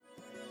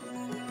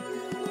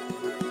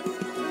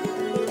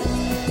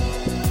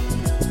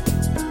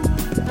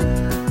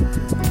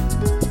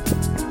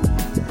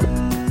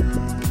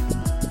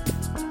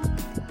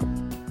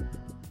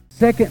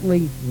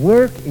Secondly,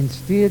 work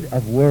instead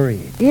of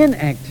worrying.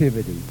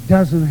 Inactivity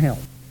doesn't help.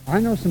 I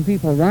know some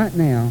people right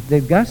now,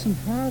 they've got some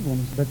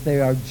problems, but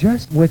they are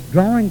just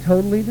withdrawing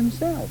totally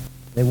themselves.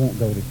 They won't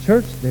go to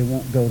church, they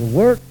won't go to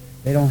work,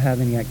 they don't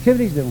have any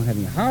activities, they don't have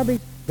any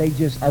hobbies. They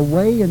just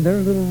away in their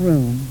little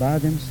room by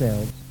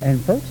themselves. And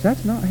folks,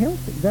 that's not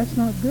healthy. That's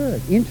not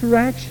good.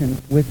 Interaction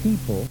with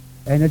people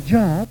and a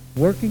job,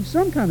 working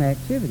some kind of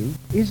activity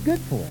is good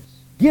for us.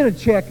 Get a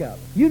checkup.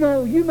 You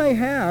know, you may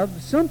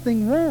have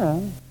something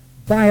wrong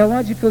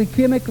biologically,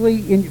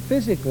 chemically,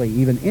 physically,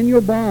 even in your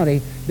body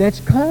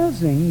that's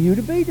causing you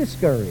to be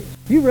discouraged.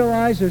 You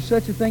realize there's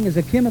such a thing as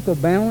a chemical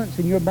balance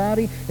in your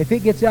body. If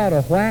it gets out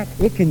of whack,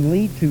 it can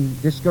lead to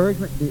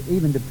discouragement,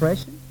 even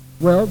depression.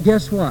 Well,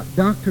 guess what?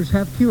 Doctors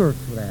have cures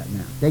for that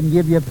now. They can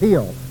give you a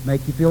pill,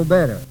 make you feel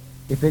better.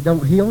 If it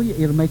don't heal you,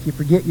 it'll make you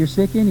forget you're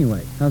sick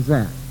anyway. How's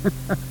that?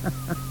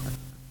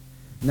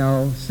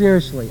 No,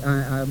 seriously,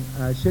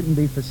 I shouldn't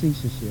be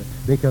facetious here,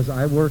 because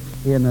I work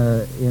in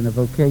a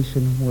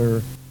vocation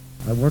where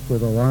I work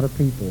with a lot of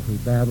people who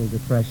battle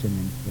depression.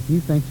 And if you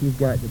think you've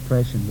got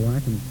depression, well, I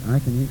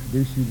can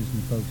introduce you to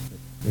some folks that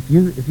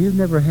if you've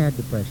never had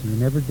depression or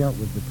never dealt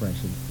with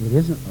depression, it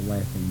isn't a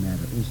laughing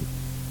matter, is it?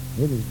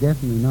 It is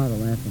definitely not a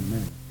laughing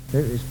matter.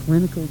 There is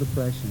clinical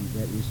depression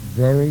that is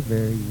very,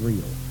 very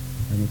real,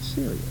 and it's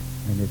serious.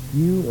 And if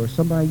you or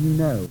somebody you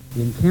know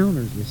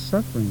encounters this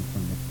suffering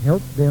from it,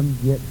 help them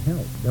get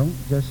help. Don't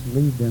just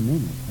leave them in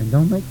it. And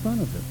don't make fun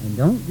of them. And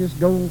don't just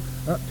go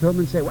up to them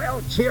and say,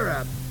 well, cheer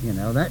up. You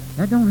know, that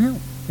don't help.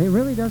 It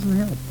really doesn't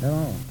help at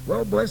all.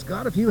 Well, bless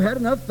God, if you had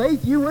enough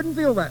faith, you wouldn't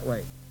feel that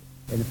way.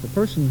 And if the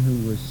person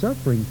who was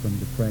suffering from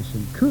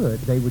depression could,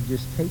 they would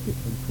just take it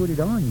and put it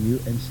on you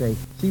and say,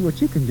 see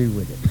what you can do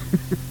with it.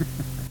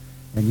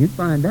 And you'd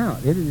find out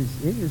it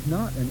is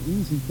not an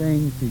easy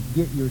thing to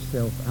get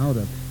yourself out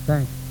of. In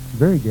fact, it's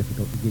very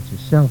difficult to get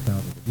yourself out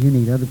of it. You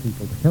need other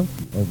people to help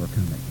you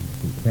overcome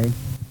it. Okay?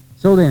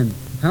 So then,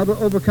 how to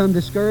overcome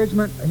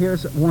discouragement?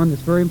 Here's one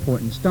that's very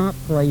important. Stop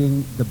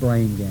playing the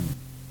blame game.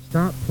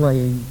 Stop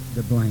playing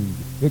the blame game.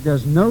 It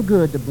does no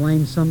good to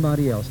blame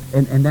somebody else.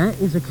 And that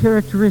is a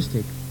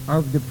characteristic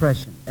of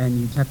depression. And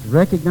you have to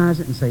recognize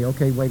it and say,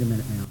 okay, wait a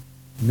minute now.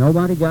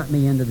 Nobody got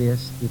me into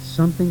this. It's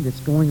something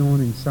that's going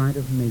on inside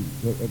of me.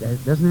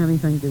 It doesn't have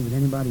anything to do with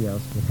anybody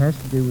else. It has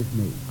to do with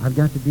me. I've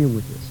got to deal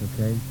with this,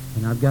 okay?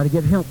 And I've got to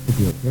get help to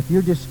deal with it. If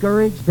you're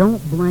discouraged,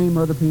 don't blame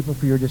other people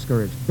for your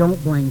discouragement.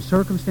 Don't blame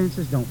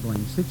circumstances. Don't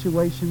blame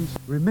situations.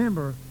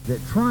 Remember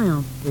that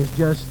triumph is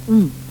just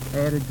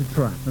added to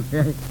triumph,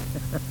 okay?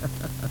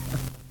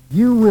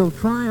 You will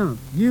triumph.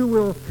 You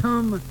will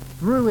come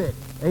through it.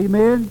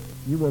 Amen?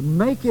 You will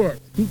make it.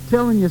 Keep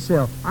telling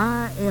yourself,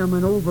 I am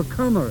an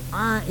overcomer.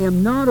 I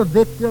am not a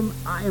victim.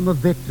 I am a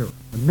victor.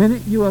 The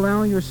minute you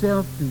allow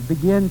yourself to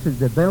begin to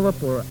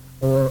develop or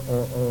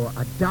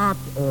adopt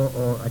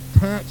or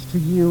attach to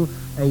you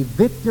a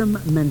victim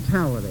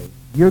mentality,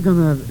 you're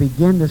going to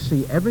begin to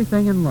see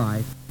everything in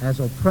life as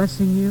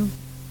oppressing you,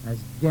 as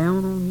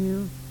down on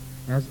you,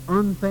 as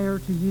unfair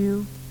to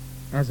you,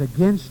 as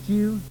against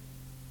you.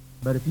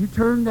 But if you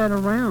turn that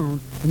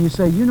around and you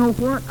say, you know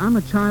what, I'm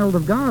a child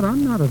of God,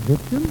 I'm not a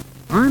victim,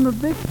 I'm a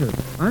victor,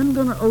 I'm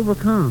going to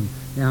overcome.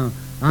 Now,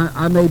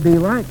 I may be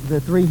like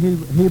the three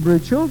Hebrew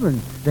children.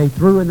 They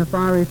threw in the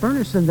fiery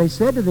furnace and they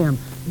said to them,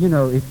 you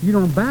know, if you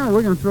don't bow,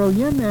 we're going to throw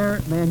you in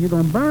there, man, you're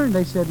going to burn.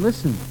 They said,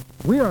 listen,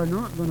 we are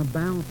not going to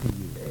bow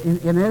to you.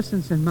 In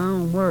essence, in my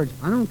own words,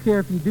 I don't care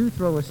if you do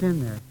throw us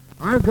in there.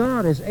 Our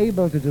God is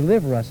able to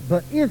deliver us,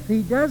 but if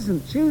he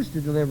doesn't choose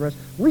to deliver us,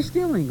 we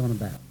still ain't going to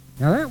bow.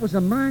 Now, that was a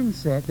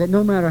mindset that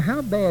no matter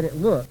how bad it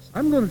looks,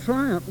 I'm going to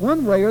triumph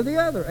one way or the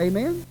other.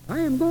 Amen? I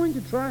am going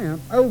to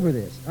triumph over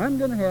this. I'm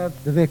going to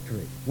have the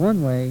victory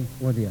one way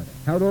or the other.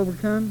 How to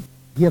overcome?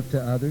 Give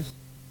to others.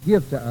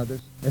 Give to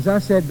others. As I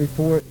said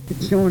before,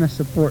 join a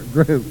support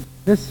group.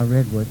 This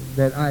redwood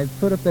that I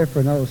put up there for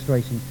an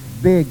illustration,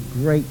 big,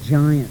 great,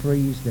 giant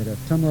trees that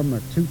some of them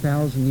are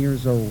 2,000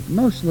 years old.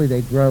 Mostly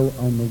they grow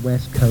on the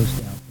west coast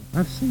out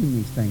there. I've seen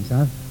these things.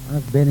 I've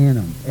been in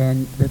them.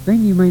 And the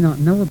thing you may not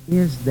know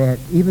is that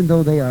even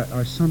though they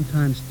are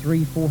sometimes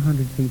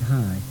 300-400 feet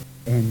high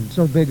and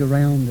so big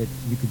around that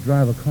you could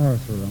drive a car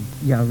through them,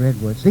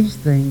 redwoods, these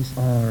things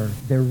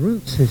their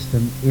root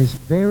system is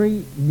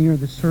very near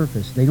the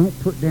surface. They don't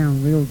put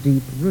down real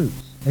deep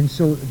roots. And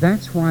so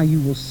that's why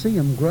you will see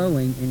them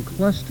growing in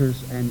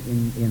clusters and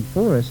in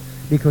forests,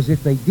 because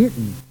if they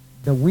didn't,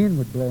 the wind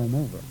would blow them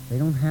over. They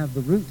don't have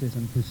the root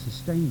system to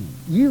sustain them.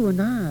 You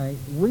and I,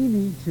 we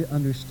need to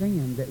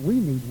understand that we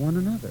need one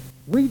another.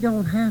 We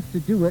don't have to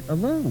do it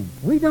alone.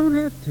 We don't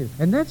have to.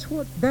 And that's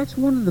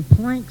one of the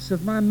planks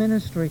of my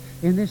ministry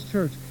in this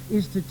church,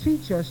 is to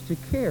teach us to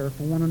care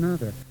for one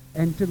another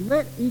and to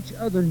let each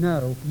other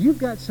know you've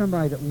got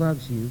somebody that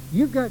loves you.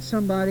 You've got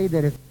somebody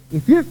that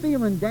if you're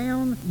feeling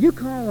down, you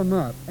call them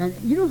up. And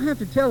you don't have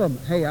to tell them,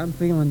 hey, I'm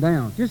feeling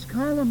down. Just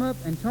call them up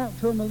and talk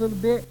to them a little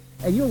bit,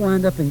 and you'll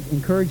wind up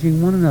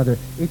encouraging one another.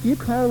 If you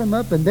call them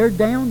up and they're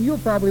down, you'll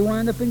probably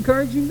wind up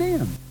encouraging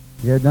them.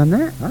 You ever done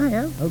that? I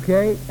have.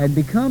 Okay. And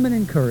become an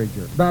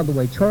encourager. By the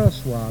way,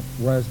 Charles Schwab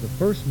was the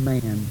first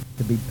man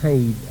to be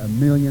paid $1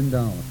 million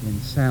in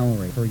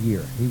salary per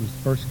year. He was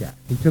the first guy.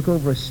 He took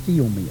over a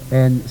steel mill.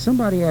 And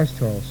somebody asked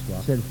Charles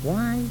Schwab, said,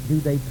 why do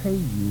they pay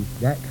you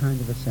that kind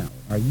of a salary?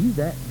 Are you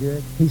that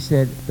good? He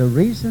said, the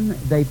reason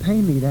they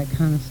pay me that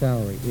kind of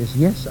salary is,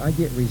 yes, I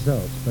get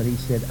results, but he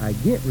said, I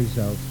get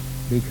results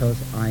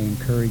because I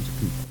encourage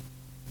people.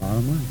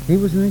 Bottom line. He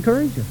was an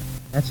encourager.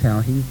 That's how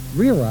he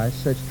realized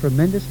such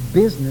tremendous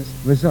business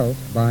results,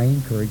 by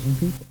encouraging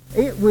people.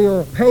 It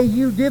will pay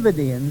you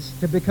dividends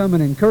to become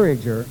an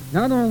encourager,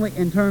 not only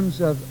in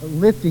terms of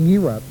lifting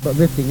you up, but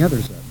lifting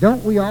others up.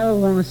 Don't we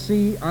all want to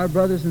see our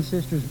brothers and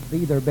sisters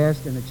be their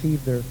best and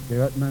achieve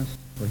their utmost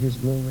for His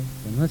glory?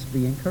 Then let's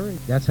be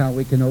encouraged. That's how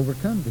we can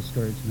overcome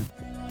discouragement.